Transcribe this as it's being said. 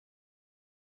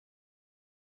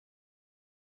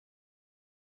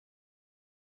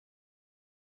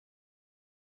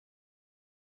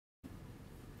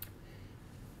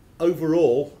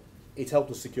overall, it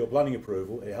helped us secure planning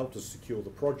approval, it helped us secure the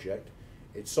project.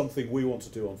 It's something we want to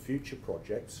do on future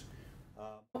projects.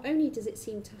 Not only does it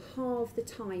seem to halve the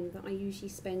time that I usually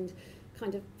spend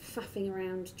kind of faffing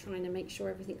around trying to make sure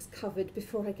everything's covered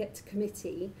before I get to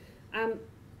committee,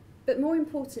 but more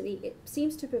importantly, it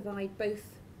seems to provide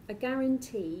both a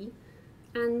guarantee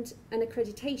and an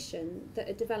accreditation that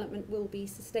a development will be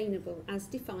sustainable as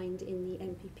defined in the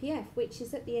NPPF, which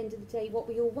is at the end of the day what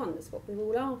we all want, that's what we're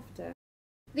all after.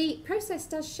 The process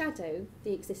does shadow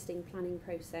the existing planning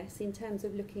process in terms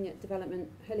of looking at development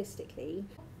holistically.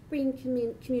 BREEAM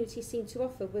Communities seemed to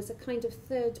offer was a kind of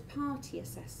third-party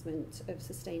assessment of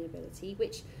sustainability,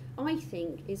 which I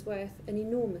think is worth an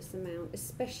enormous amount,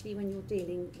 especially when you're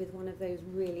dealing with one of those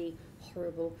really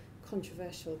horrible,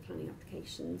 controversial planning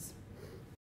applications.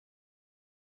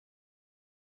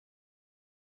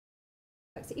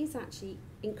 It is actually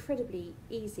incredibly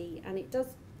easy, and it does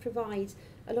provide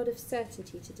a lot of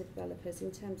certainty to developers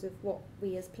in terms of what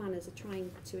we as planners are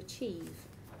trying to achieve.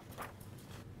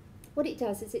 What it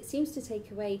does is it seems to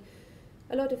take away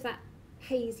a lot of that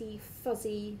hazy,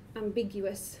 fuzzy,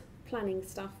 ambiguous planning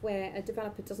stuff where a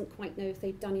developer doesn't quite know if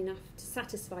they've done enough to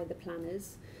satisfy the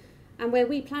planners, and where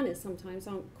we planners sometimes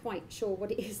aren't quite sure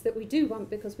what it is that we do want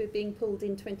because we're being pulled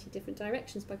in 20 different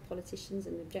directions by politicians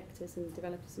and objectors and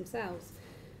developers themselves.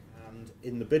 And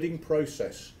in the bidding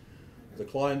process, the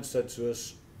client said to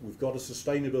us, we've got a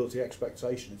sustainability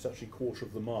expectation, it's actually 1/4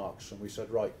 of the marks, and we said,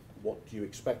 right, what do you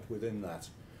expect within that?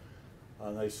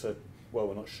 And they said, well,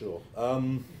 we're not sure.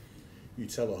 You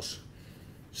tell us.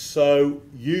 So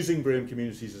using BREEAM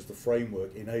Communities as the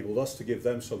framework enabled us to give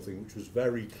them something which was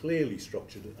very clearly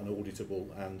structured and auditable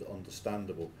and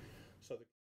understandable. So the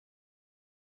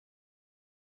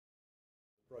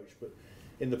approach, but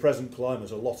in the present climate,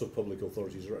 a lot of public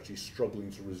authorities are actually struggling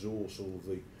to resource all of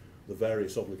the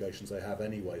various obligations they have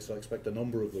anyway. So I expect a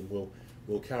number of them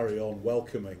will carry on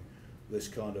welcoming this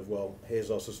kind of, well,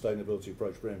 here's our sustainability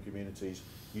approach, BREEAM Communities.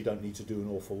 You don't need to do an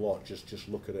awful lot, just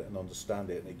look at it and understand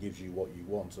it, and it gives you what you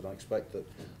want. And I expect that,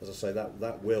 as I say,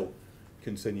 that will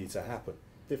continue to happen.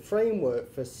 The framework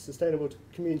for sustainable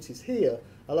communities here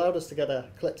allowed us to get our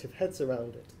collective heads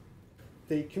around it.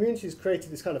 The communities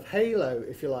created this kind of halo,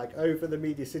 if you like, over the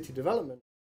media city development.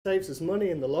 It saves us money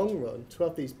in the long run to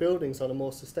have these buildings on a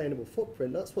more sustainable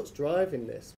footprint. That's what's driving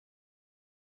this.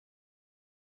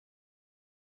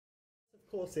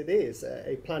 Of course it is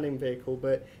a planning vehicle,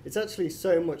 but it's actually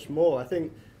so much more. I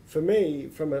think for me,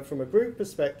 from a group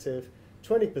perspective,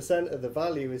 20% of the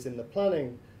value is in the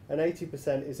planning and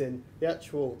 80% is in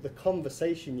the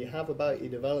conversation you have about your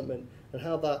development and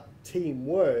how that team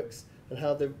works and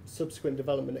how the subsequent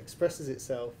development expresses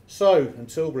itself. So,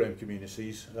 until BREEAM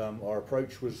Communities, our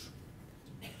approach was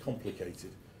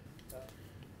complicated.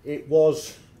 It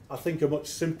was, I think, a much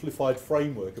simplified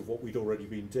framework of what we'd already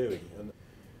been doing.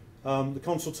 And the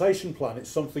consultation plan, it's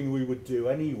something we would do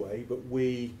anyway, but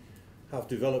we have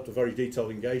developed a very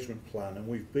detailed engagement plan, and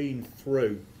we've been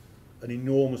through an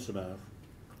enormous amount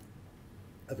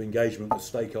of engagement with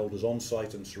stakeholders on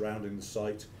site and surrounding the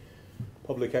site,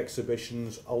 public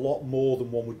exhibitions, a lot more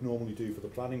than one would normally do for the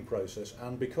planning process.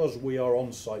 And because we are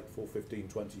on site for 15,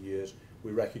 20 years,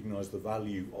 we recognise the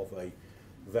value of a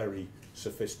very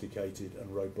sophisticated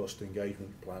and robust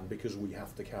engagement plan because we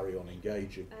have to carry on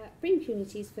engaging. BREEAM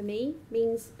Communities for me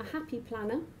means a happy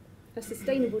planner, a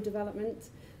sustainable development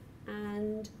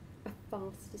and a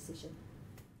fast decision.